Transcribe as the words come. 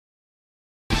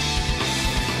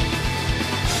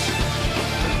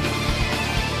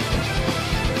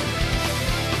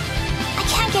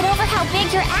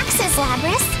big your axe is,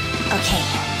 Labrys. Okay.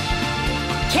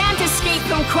 Can't escape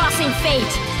from crossing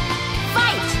fate.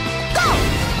 Fight! Go!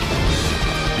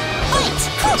 Wait!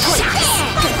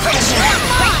 Good pressure!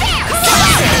 Right there!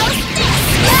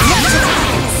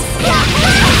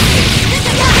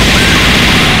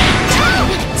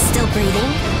 Still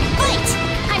breathing? Wait!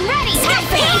 I'm ready! Here I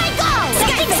go!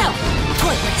 I think so!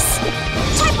 Pointless.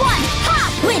 Type 1! Ha!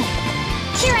 Win!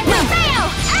 Here I go! Fail!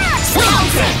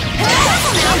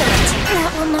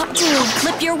 That will not do.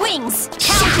 Clip your wings!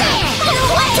 Counter!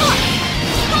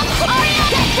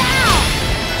 Get down!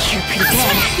 You're pretty good.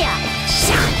 Smack ya!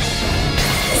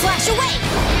 Slash away!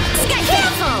 Sky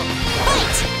careful!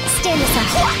 Wait! Stand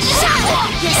aside.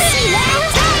 You see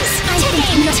that? I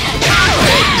think nothing.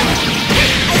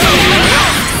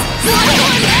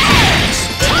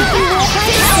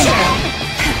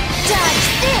 Dodge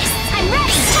this! I'm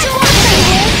ready!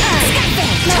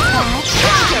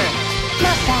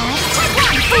 Not bad.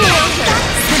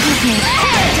 Forgive me.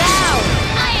 Head down!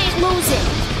 I ain't losing.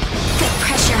 Good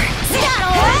pressure. Got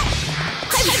all right?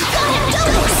 I'm gonna do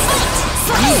this!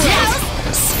 Wait!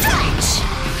 Stretch!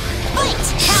 Wait!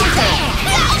 Counter!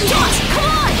 Come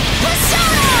on!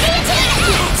 Persona!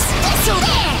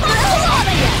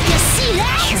 You see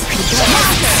that? You're pretty good.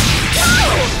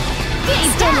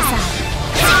 Stand aside.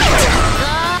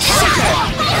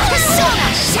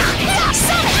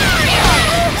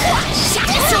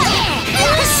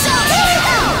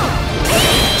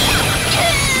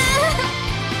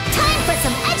 Time for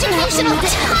some educational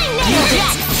time now!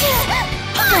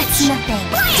 That's nothing.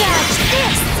 Dodge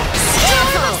this!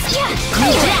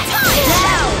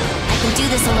 I can do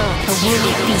this alone. A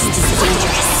wounded beast is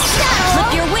dangerous.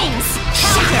 Flip your wings!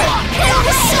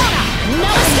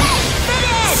 No escape!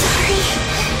 Sorry.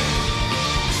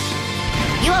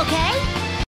 You okay?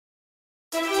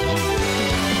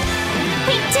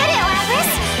 We did it,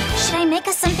 Labrys! Should I make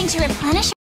us something to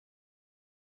replenish?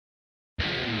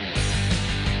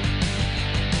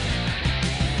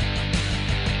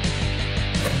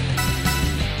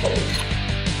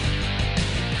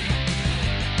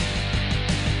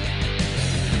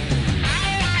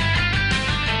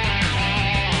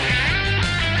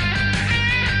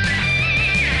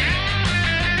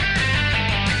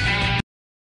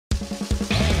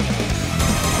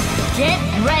 Get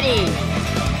ready!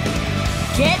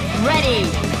 Get ready!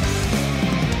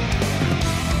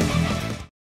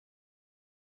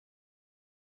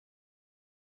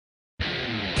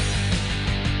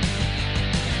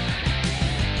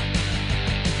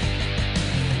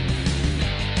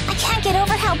 I can't get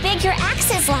over how big your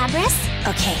axe is, Labrys.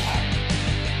 Okay.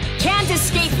 Can't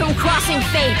escape from crossing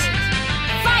fate.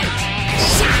 Fight!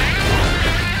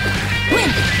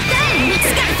 Win! Then,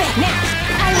 Skyfit now!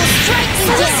 I will strike you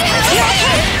down. You're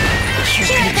okay. You're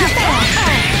Here I pretty go. good.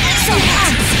 So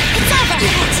it's over.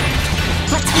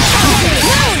 Let's be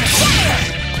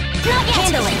Not yet.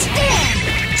 Handle it. There.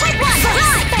 Type 1.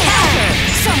 First.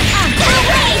 So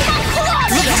away.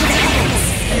 Look to the heavens.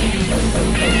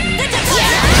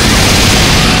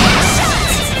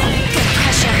 Good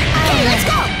pressure. Okay, let's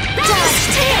go. Dodge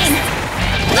team.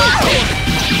 No,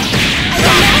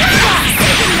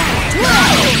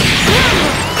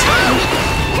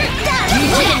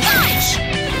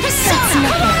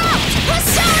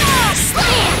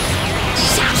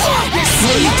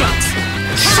 you don't.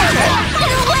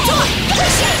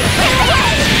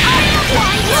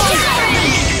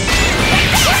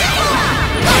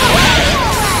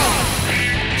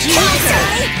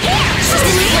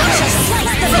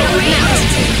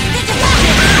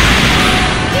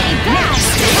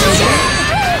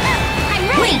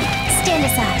 Stand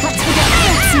aside. Let's go.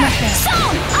 It's nothing.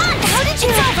 How did you?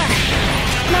 It's over.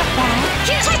 Not bad.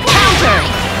 Counter!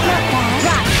 Not bad.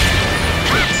 Right.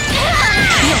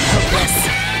 You're hopeless.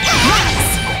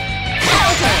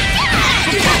 Counter!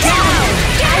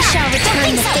 I shall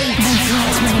return the fate. My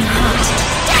blood's running hot.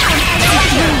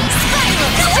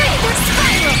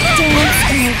 Dance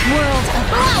in a world of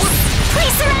ice.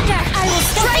 Please surrender. I will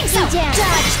strike you down.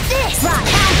 Dodge this. Right!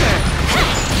 Counter!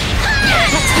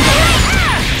 Let's go.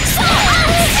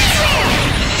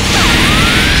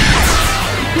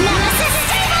 Nemesis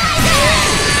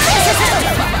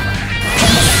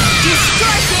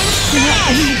Distortion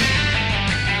smash!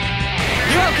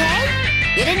 You okay?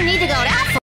 You didn't need to go that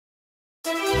far.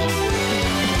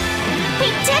 We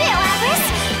did it, Labrys!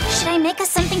 Should I make us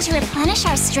something to replenish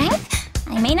our strength?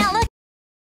 I may not look.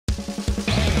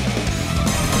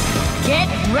 Get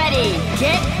ready!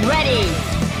 Get ready!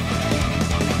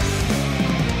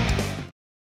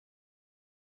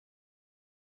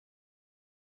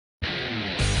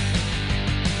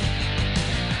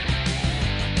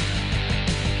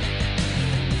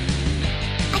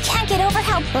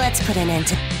 Let's put an end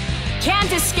to...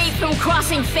 Can't escape from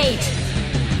crossing fate!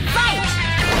 Fight!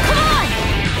 Come on!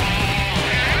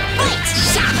 Fight!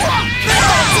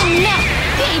 That's enough!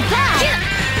 Be back!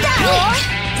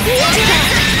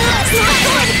 Let's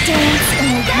dance in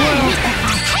the world of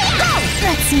awhile.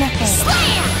 That's nothing.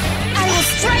 Slam! I will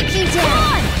strike you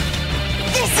down.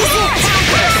 This is it.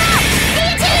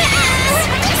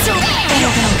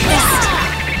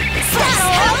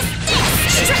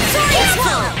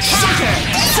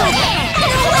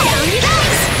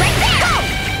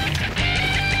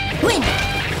 Win!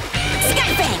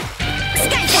 Skyfang!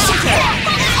 Skyfang!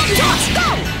 Go!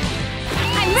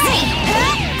 I'm ready!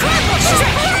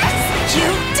 You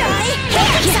die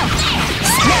here!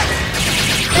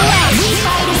 We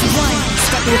fight as one.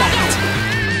 Stepping back.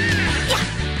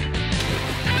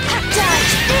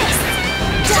 Dodge this.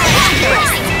 Dodge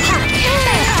this.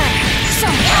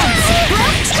 Some else.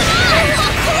 Let's go!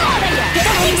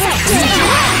 Back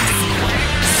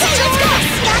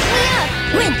me up.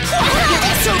 Win!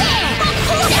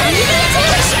 Down you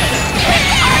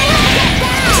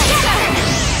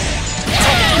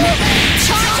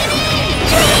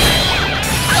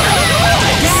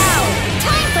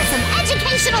Time for some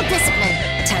educational discipline.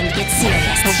 Time to get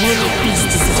serious. The wounded beast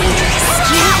is dangerous.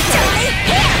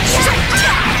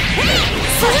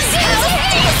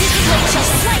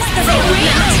 For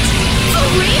real?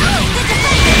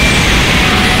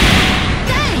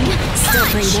 Still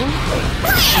breathing.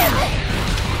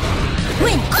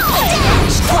 Win! Go!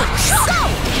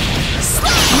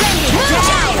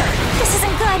 This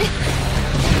isn't good.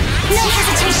 No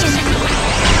hesitation.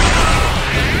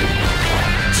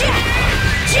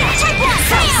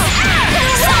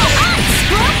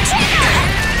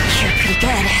 You're pretty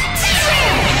good.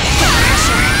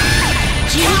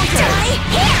 You die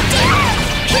here!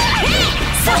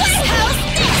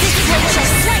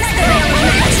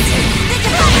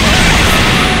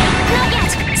 Not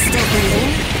yet! Still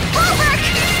breathing.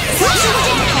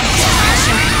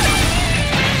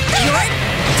 You're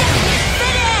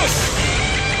finished!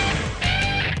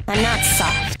 I'm not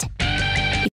soft.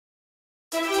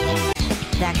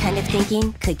 That kind of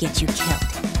thinking could get you killed.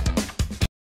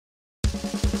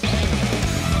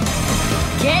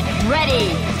 Get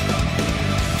ready!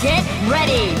 Get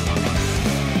ready!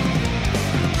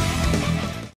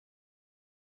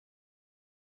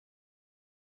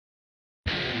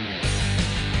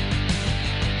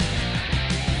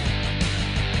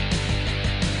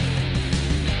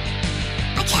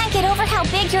 I can't get over how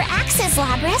big your axe is,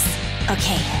 Labrys.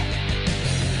 Okay.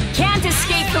 Can't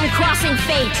escape from crossing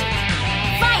fate!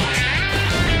 Fight!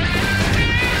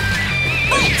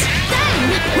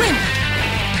 Win!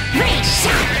 Reach!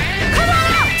 Come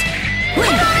on out! Win!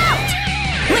 Come on out!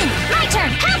 Win! My turn!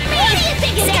 Help me! What do you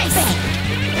think it is?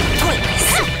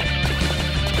 Pointless.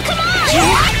 Come on!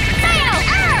 You- Fail!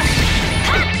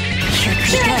 You're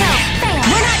pretty Here I good. go! Fail!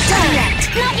 We're not done yet.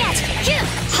 Not yet!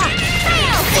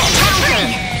 Fail! Counter.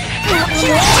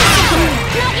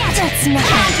 Not yet! That's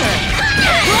nothing. Counter!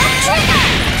 Trigger!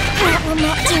 That will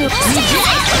not do. Come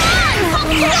on!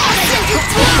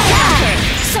 Counter.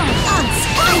 Some odds.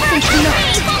 I think not.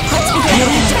 Let's begin.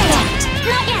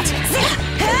 Not yet!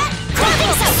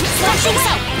 Flashing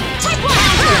so! Type 1!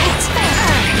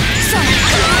 Some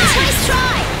odds. Nice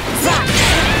try!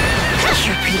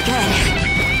 You're pretty good.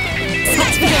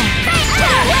 Let's begin.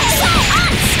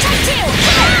 Type 2!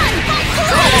 Come on!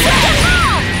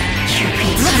 You're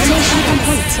pretty good. Elimination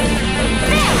complete.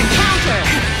 Counter!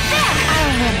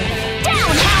 I'll handle it.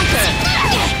 Down! Counter!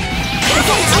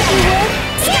 Against if you will.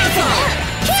 Careful!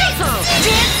 Careful!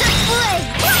 Dance the blade.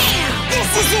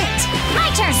 This is it. My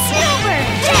turn! Over.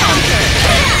 Counter!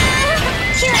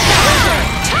 Here I go.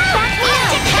 Back me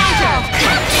up.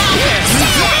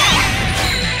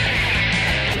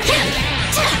 Counter!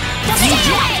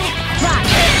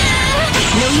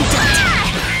 No, you don't.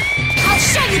 I'll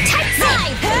show you type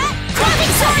 5!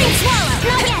 Grabbing sword! Swallow!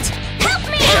 Not yet! Help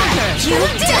me! You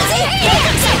die!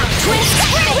 Twist!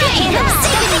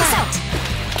 Think so!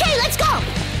 Okay, let's go!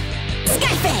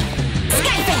 Skyfang!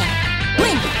 Skyfang!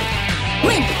 Win!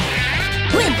 Win!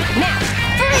 Win! Now!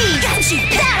 Free! Got you!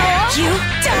 You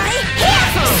die!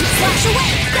 Careful! Flash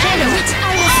away! Handle it.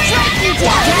 I will strike you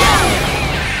down.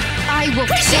 I will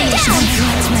Finish my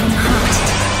blood's running hot.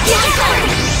 Not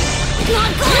going!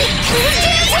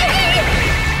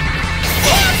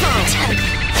 Careful!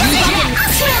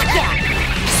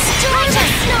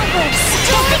 Snowbird!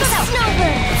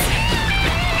 Snowbird!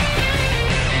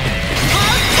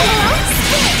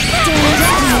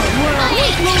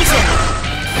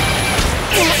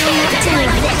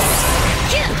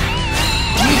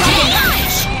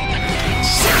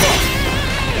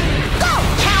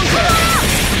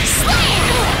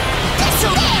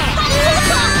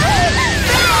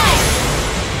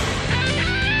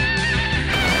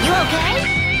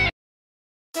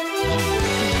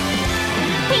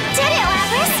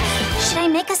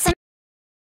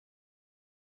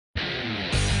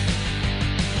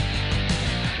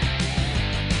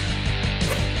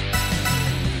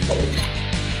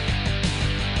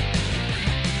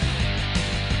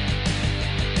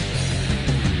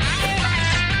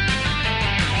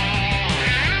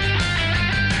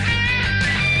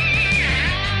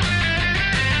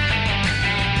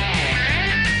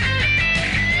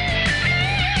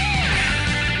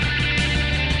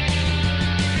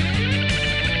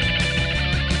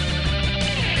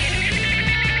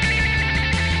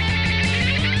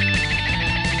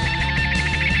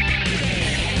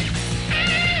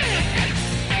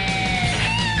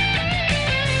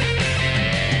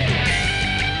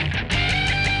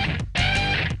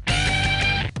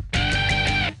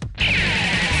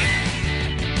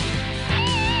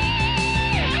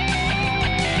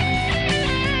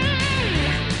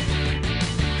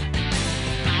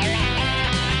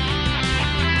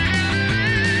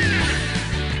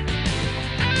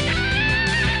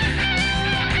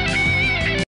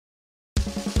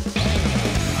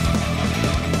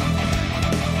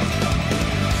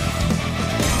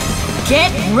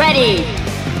 Get ready!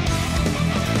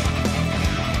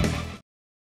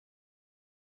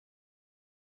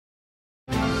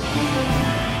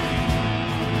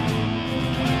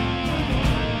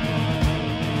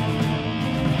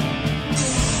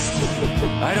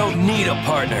 I don't need a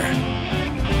partner.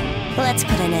 Let's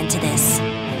put an end to this.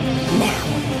 Now.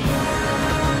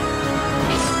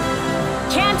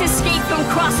 Can't escape from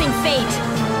crossing fate.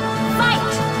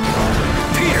 Fight!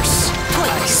 Pierce!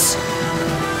 Ice!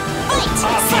 Fight!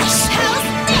 Obvious. How's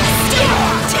this?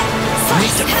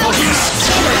 Slice! focus.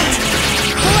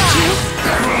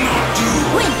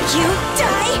 When you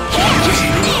die here!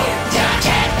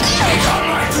 Become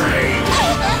my prey!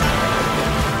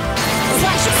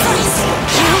 Slash of slice!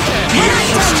 We're not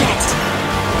done yet!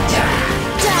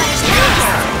 Dodge!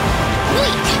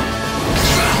 Weak!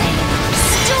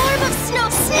 Storm of snow!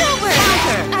 Snowbird!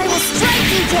 I will strike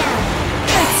you down!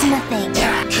 That's nothing.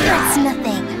 That's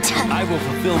nothing. I will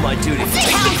fulfill my duty.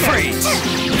 Freeze!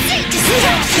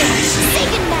 Distraction! Say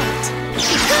goodnight!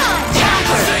 God!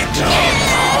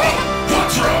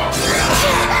 What's wrong?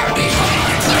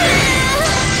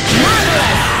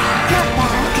 Marvelous! Not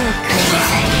bad. Good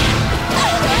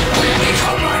grief.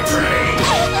 Become my prey!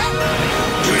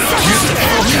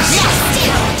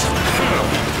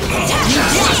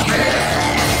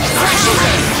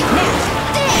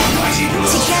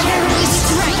 Together we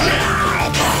strike!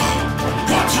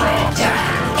 What's wrong?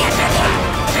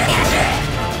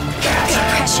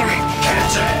 Pressure!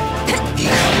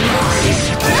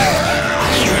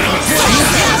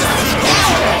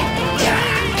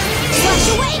 Flash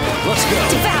away! Let's go!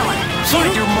 Devour!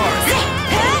 Find your mark!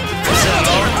 Is that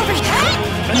all? Overhead!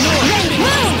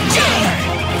 Moon!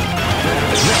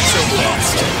 Not so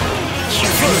fast!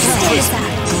 First First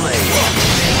blade!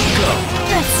 Go!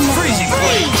 That's nothing. Freezing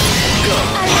blade! Go!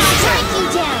 I will strike you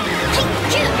down!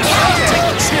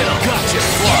 Chill! Gotcha!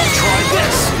 Well, try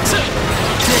this!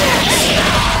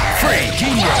 Free!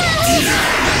 Genius!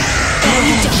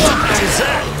 What is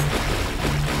that?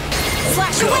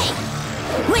 Flash Go. away!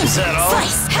 Win! Is that all?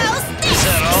 Slice! How's this? Is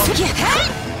that all?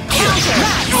 Counter!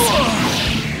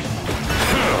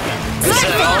 Is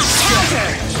that all? Counter!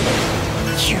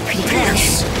 You're pretty good.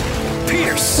 Pierce!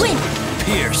 Pierce! Win!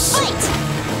 Pierce! Fight!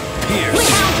 Pierce!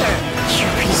 Counter!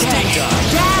 You're pretty Stay good. down.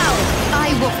 Down!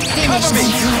 I will finish Cover me.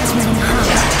 these hands running hot.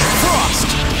 Frost!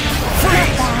 Not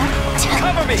Freeze! bad.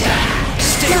 Cover me!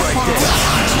 Stay Not right bad.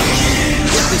 there!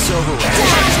 Get this over with.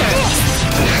 Counter!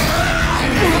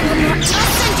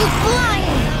 I'll send you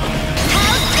flying!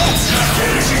 How's this?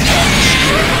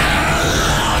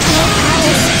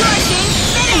 Scorching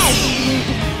finish!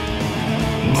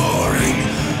 Boring.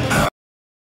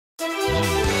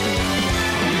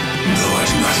 Though I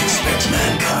do not expect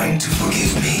mankind to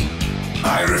forgive me,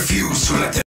 I refuse to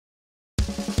let them.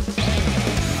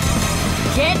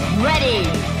 Get ready!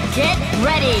 Get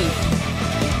ready!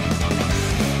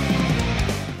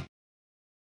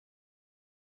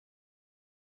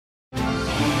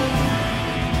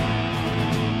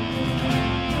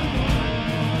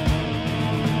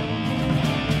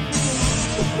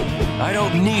 I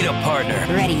don't need a partner.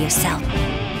 Ready yourself.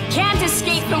 Can't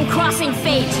escape from crossing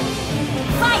fate.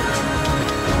 Fight!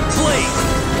 Blade!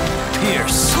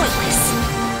 Pierce! Pointless.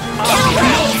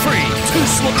 Free! Too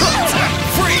slow!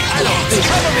 Free! I don't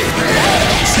cover me!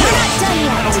 We're not done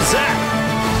yet. How was that?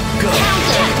 Go!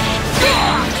 Counter!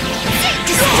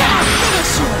 Finish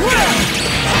you!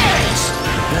 Perish!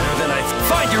 Better than I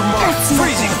find your mark! That's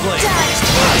Freezing nothing. blade! Dodge!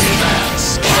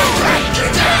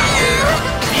 Get down here!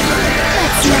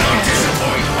 That's nothing.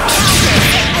 Disappoint!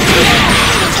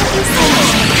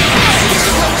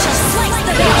 Slice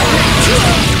the ball!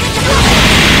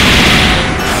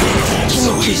 Can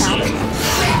you keep up?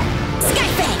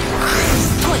 Skyfang!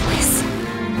 Pointless!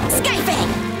 Skyfang!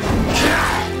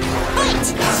 Fight!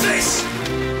 What's this?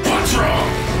 What's wrong?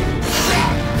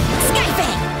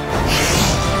 Skyfang!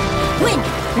 Win!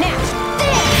 Now!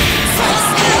 Slice!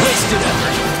 Wasted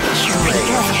effort! You're pretty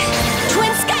good.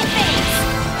 Twin Skyfangs!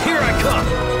 Here I come!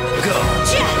 Go!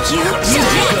 You Go!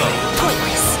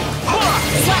 Pointless!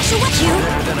 Slash away! You!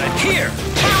 Better than I hear!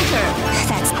 Counter!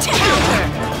 That's counter!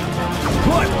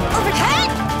 What? Overhead!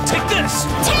 Take this!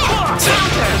 Counter!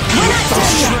 We're not I'll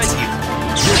done yet! shred you!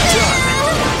 You're done!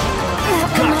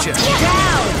 Gotcha!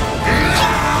 Down!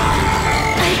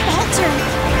 I falter!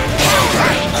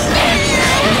 Counter!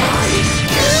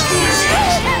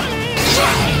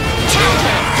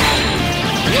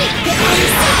 Get ready,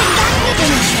 second back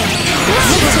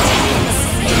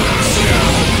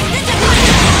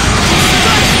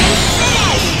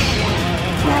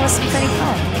That was pretty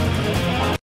fun.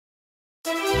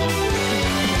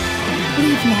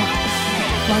 Leave now,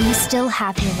 while you still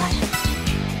have your life.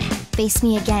 Face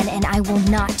me again and I will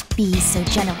not be so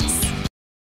generous.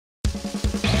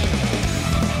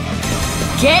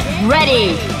 Get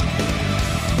ready!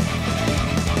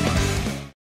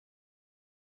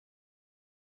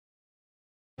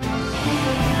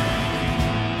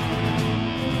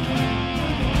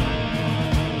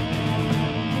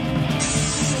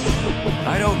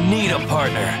 I don't need a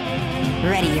partner.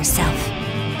 Ready yourself.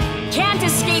 Can't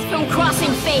escape from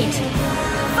crossing fate!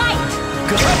 Fight!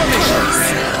 Cover me!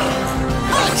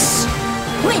 Ice!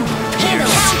 Win! Handle!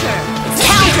 Counter!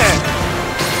 Counter!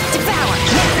 Devour!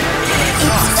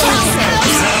 It's counter!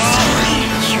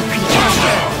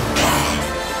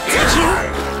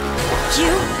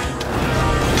 You!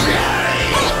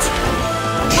 Wait!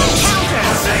 Counter!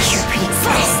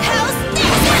 First house!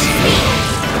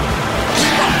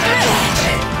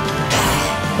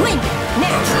 Win!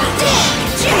 Now!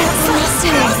 First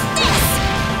house!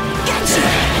 Gotcha!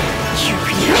 You're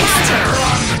pretty good.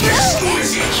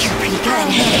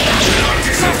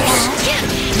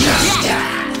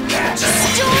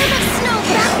 Storm of snow,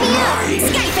 back me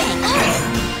up! Skyfang!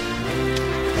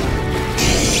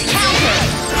 Counter!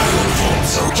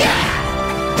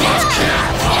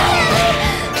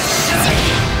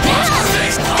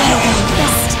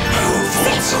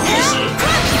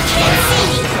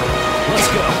 Let's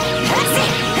go.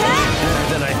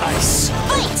 Then I ice.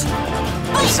 Fight!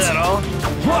 Is that all?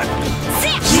 What?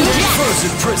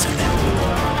 Frozen prison.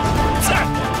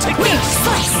 Take Win! this.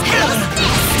 Slice!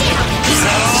 Is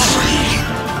that all?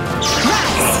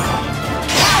 Rise!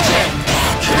 Counter!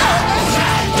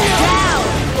 Down!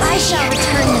 I shall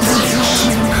return the beast.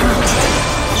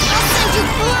 I'll send you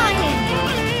flying!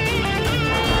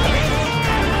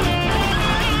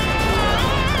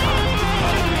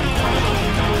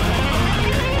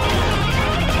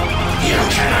 You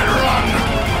cannot run!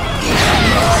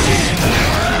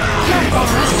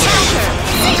 Counter!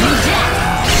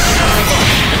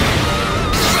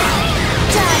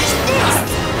 Dodge this!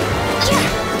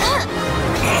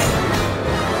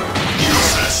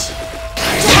 Useless!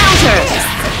 Counter!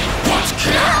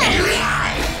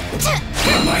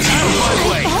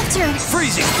 Way. Altered!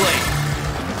 Freezing blade.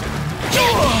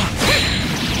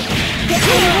 The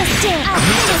endless dance! I'll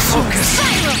finish you!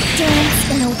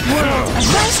 Dance in a world of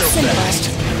light so symbols. fast.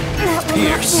 That will not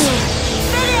Pierce. do.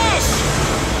 Finish!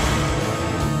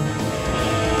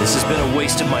 This has been a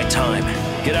waste of my time.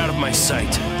 Get out of my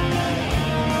sight.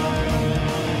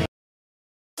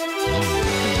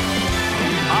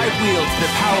 I wield the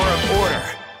power of order,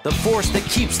 the force that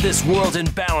keeps this world in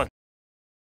balance.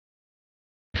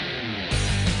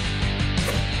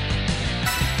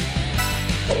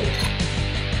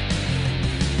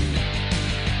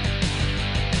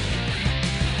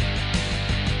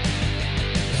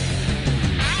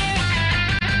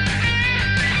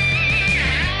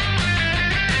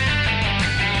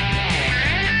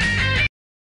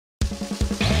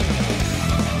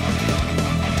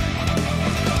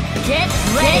 Get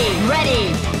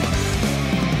ready!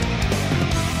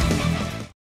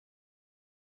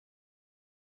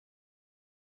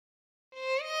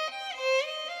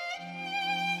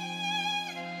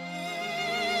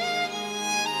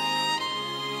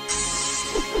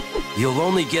 You'll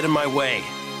only get in my way.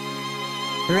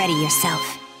 Ready yourself.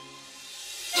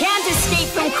 Can't escape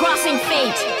from crossing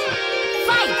fate!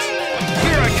 Fight!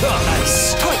 Here I come!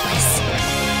 Ice! Pointless.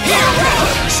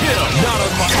 Chill! Not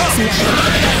on my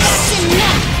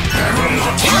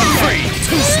Free.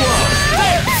 Too slow!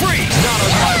 Free! Not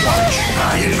on my watch!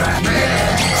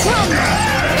 Crumble.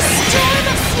 Storm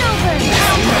of Snowburn.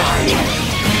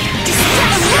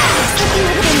 Destroy lives if you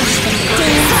would finish the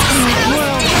dance in the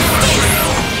world.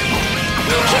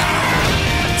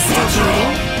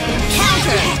 Statuing.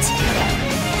 Counter it.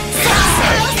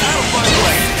 Out of my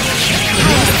way!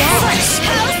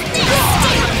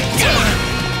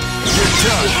 You're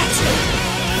done!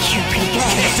 You're pretty good.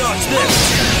 Can't dodge this!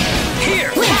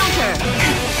 Here! Counter.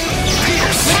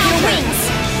 Pierce! With your wings.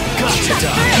 Gotcha,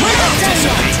 Doc! We're not done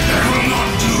yet.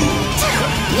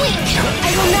 Weak. I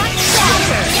will not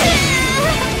counter.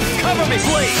 Cover me,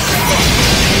 blade!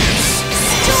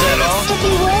 Is that all? If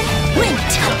you would. Win.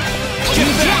 Get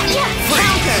back! Free!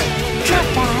 Counter. Not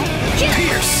bad.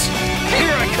 Pierce!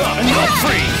 Here I come! No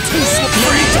free! Too slow!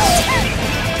 Free!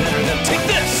 Better than take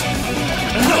this!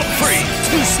 No free!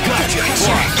 Too slow! Gotcha!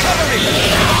 Fly! Cover me!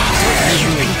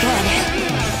 Pretty good.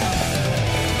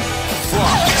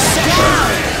 Fly!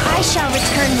 Down. I shall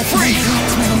return the free.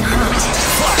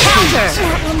 Hot. Counter!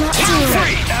 That will not do.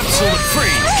 Free! Absolute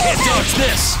free! Can't dodge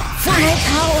this! Free! My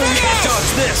power Can't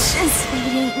dodge this! is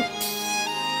fading.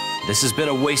 This has been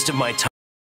a waste of my time.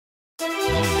 If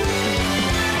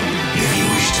you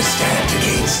wish to stand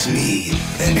against against me,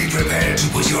 then be prepared to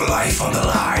put your life on the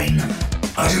line.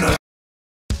 I do not...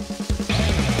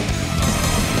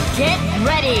 Get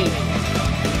ready!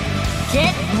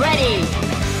 Get ready!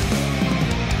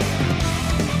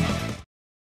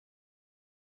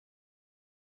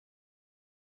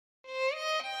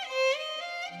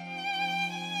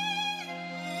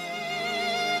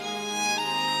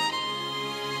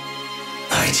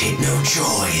 I take no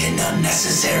joy in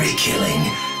unnecessary killing.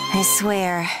 I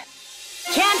swear.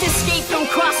 Can't escape from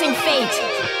crossing fate!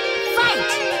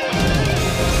 Fight!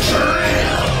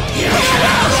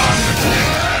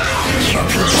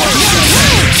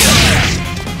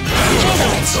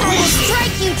 I will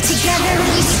strike you! Together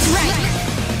we strike!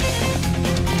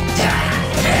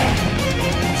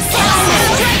 I will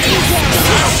strike you down!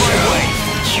 Out of my way!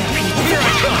 Here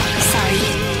I come! Sorry.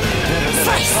 Better than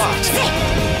I thought!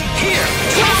 Here!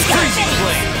 Crazy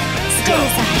blade! Stay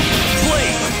aside.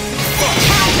 Blade!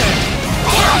 Counter!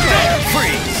 There!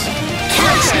 Freeze!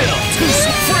 Hold still!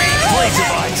 Free! Blades of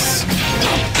ice!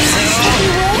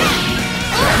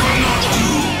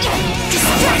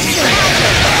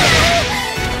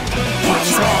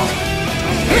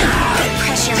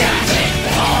 Pressure.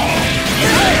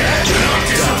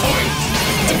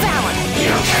 Devour.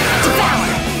 Devour.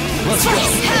 Let's go!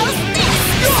 How's this?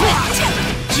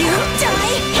 You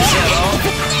die here.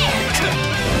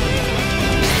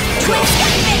 Twin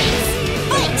sky phase.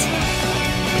 Fight.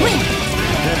 Win.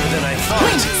 Better than I thought!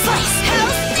 Win. Slice.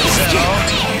 How's this? Is that all?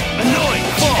 Annoying!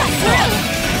 Fall! Fall!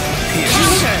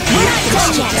 Pierce! We're not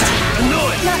done yet.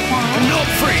 Annoying! Not bad. No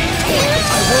free!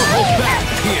 I won't hold back!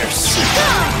 Pierce!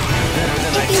 Better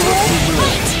than I thought you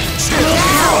would!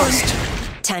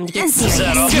 Time to get Is serious.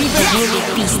 that all? The wounded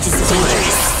beast is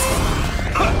dangerous.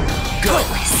 Go!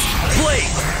 Pointless.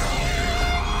 Blade!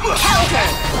 Counter!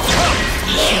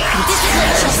 This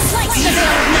blade shall slice the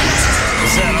veil of night.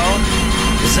 Is that all?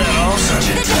 Is that all?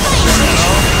 Sergeant, Is that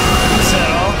all? Is that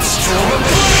all? Storm of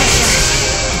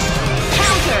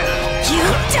Counter! You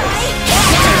die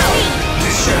now.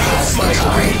 this shall have my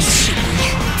kind.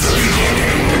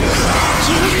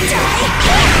 You die.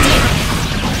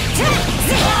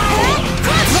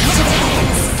 Look to the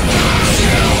heavens.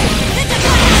 Still breathing.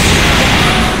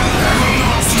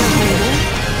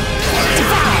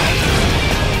 Devour.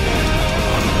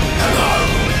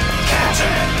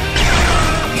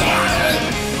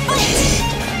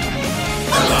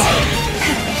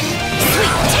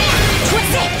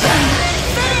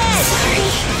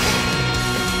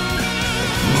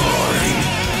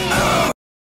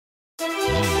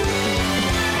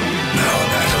 Now a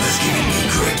battle is giving me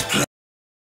great pleasure.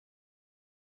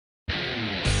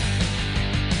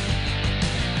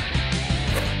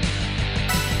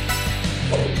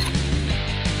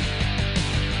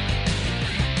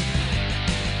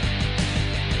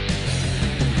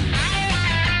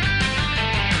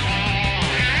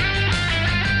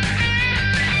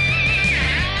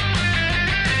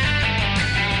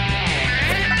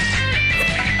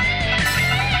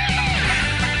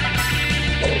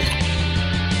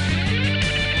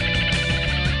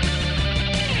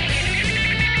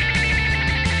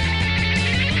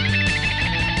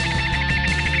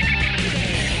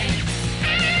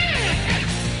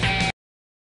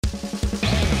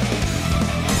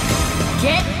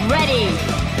 Get ready!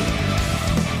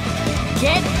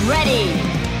 Get ready!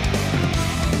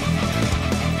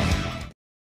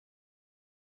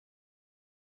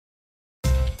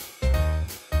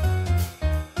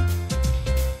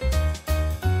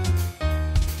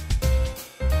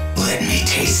 Let me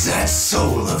taste that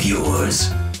soul of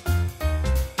yours.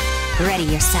 Ready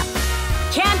yourself.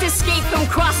 Can't escape from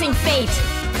crossing fate!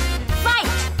 Fight!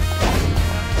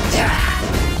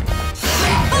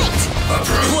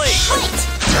 Approach. Blade!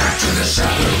 Back to the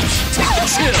shadows.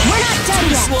 Chill! We're not done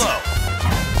Too yet. slow!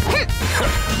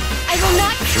 I will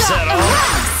not Is drop that a all?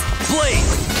 rise. Blade!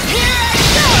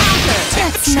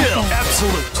 That's Chill! nothing.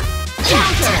 Absolute!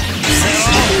 Counter! Is that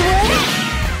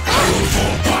all?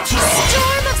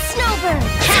 Storm of Snowburn.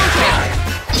 Counter!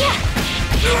 Yeah.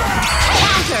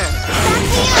 Counter!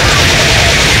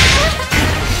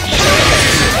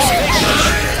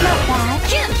 Not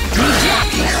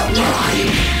bad.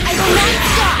 I will not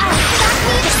stop. Back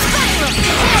me to spiral.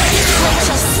 This blade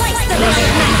shall slice the veil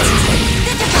of night.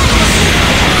 The divine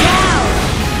down.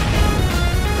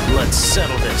 Let's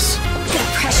settle this. Good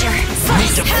pressure.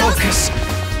 Need to focus.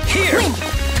 Here! Win.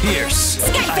 Pierce!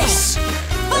 Skyface.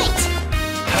 Fight.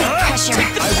 Good pressure.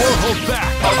 I won't hold back!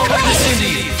 I'll cut this into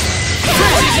you!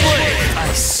 Crazy blade!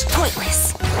 Ice! Pointless.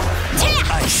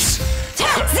 Ice!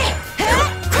 Zip.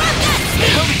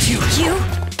 How did you? You.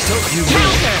 Don't you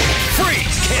Counter!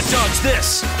 Freeze! Can't dodge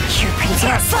this! You're pretty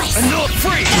good. Slice! And no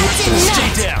free!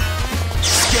 Stay down!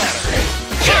 Scatter!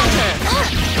 Counter!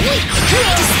 Need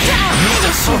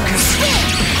to focus!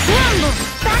 Rumble!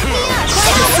 Back me up!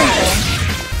 Quite simple.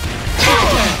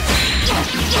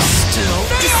 Still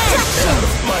out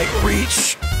of my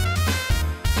reach.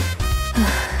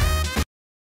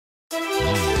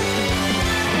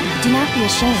 Do not be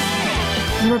ashamed.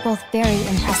 You were both very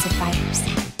impressive fighters.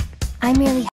 I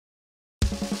merely...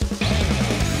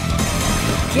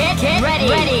 Get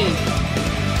ready!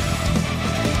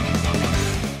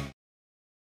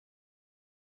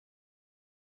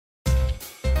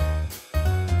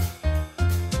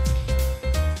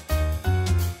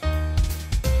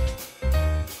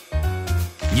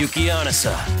 Yuki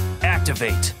Anasa,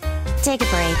 activate. Take a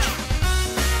break.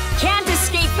 Can't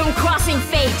escape from crossing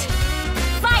fate!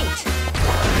 Fight!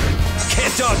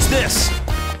 Can't dodge this!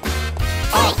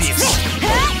 Obvious!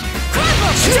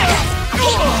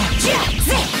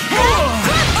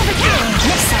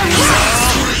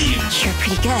 You're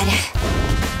pretty good.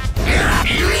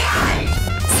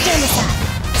 Stand aside.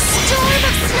 Storm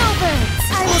of snowbirds!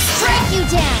 I will strike you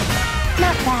down!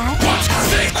 Not bad. I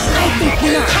think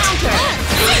not. Counter!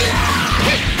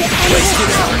 The enemy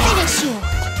will finish you!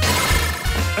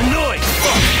 Annoying!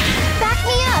 Back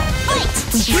me up! Fight!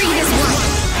 Bring this one!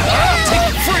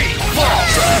 Take free! Fall!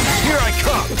 Here I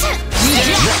come!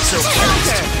 Not so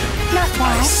fast! Not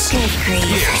bad. Good grief.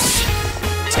 Yes!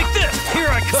 Take this! Here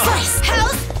I come! Slice!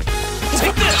 House!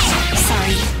 Take this!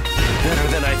 Sorry. Better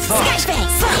than I thought! Skyfang!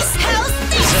 Slice! House!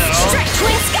 that all? Strike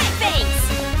twin Skyfangs!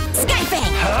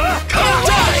 Skyfang! Huh?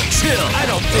 Die! Chill! I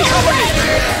don't think I'm ready!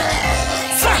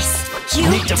 Slice! You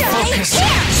Need to die focus.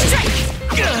 here! Strike!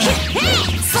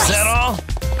 Is that all?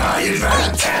 Are you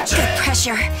that catcher? Good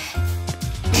pressure.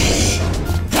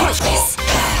 Watch this!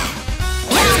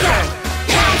 Counter!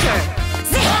 Counter!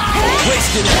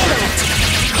 Wasted effort!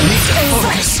 Need to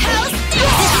focus! House! This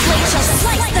blade shall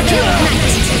slice the veil of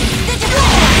night! The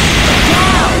divine!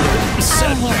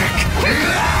 Setback!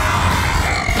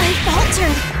 I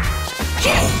faltered!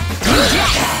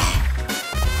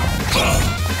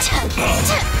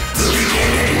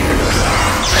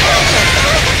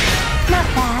 Not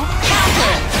bad.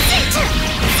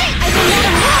 I will let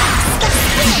him rise!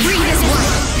 Breathe as one!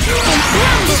 And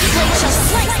from this blade shall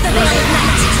slice the veil of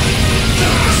night!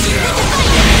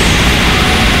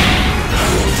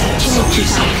 Can you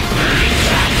keep up?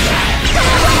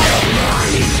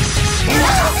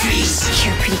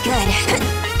 You're pretty good.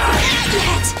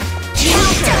 Yet! You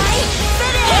die!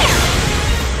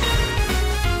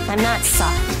 I'm not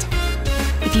soft.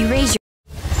 If you raise your